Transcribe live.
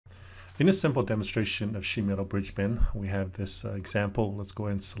In a simple demonstration of sheet metal bridge bend, we have this example. Let's go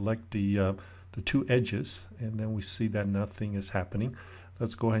ahead and select the two edges, and then we see that nothing is happening.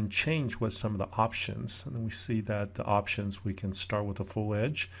 Let's go ahead and change what some of the options, and then we see that the options, we can start with a full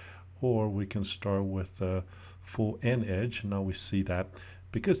edge, or we can start with a full end edge. Now we see that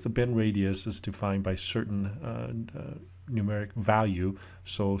because the bend radius is defined by certain numeric value,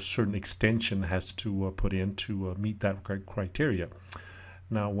 so certain extension has to put in to meet that criteria.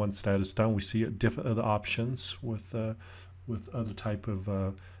 Now once that is done, we see different other options with other type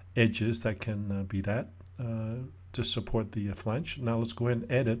of edges that can be that to support the flange. Now let's go ahead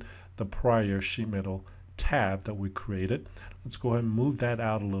and edit the prior sheet metal tab that we created. Let's go ahead and move that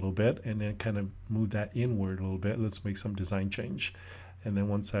out a little bit, and then kind of move that inward a little bit. Let's make some design change, and then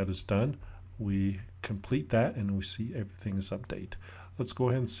once that is done, we complete that and we see everything is updated. Let's go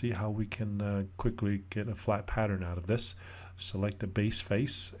ahead and see how we can quickly get a flat pattern out of this. Select the base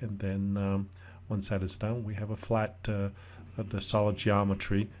face, and then once that is done, we have a flat of the solid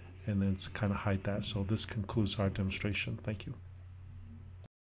geometry, and then it's kind of hide that. So this concludes our demonstration. Thank you.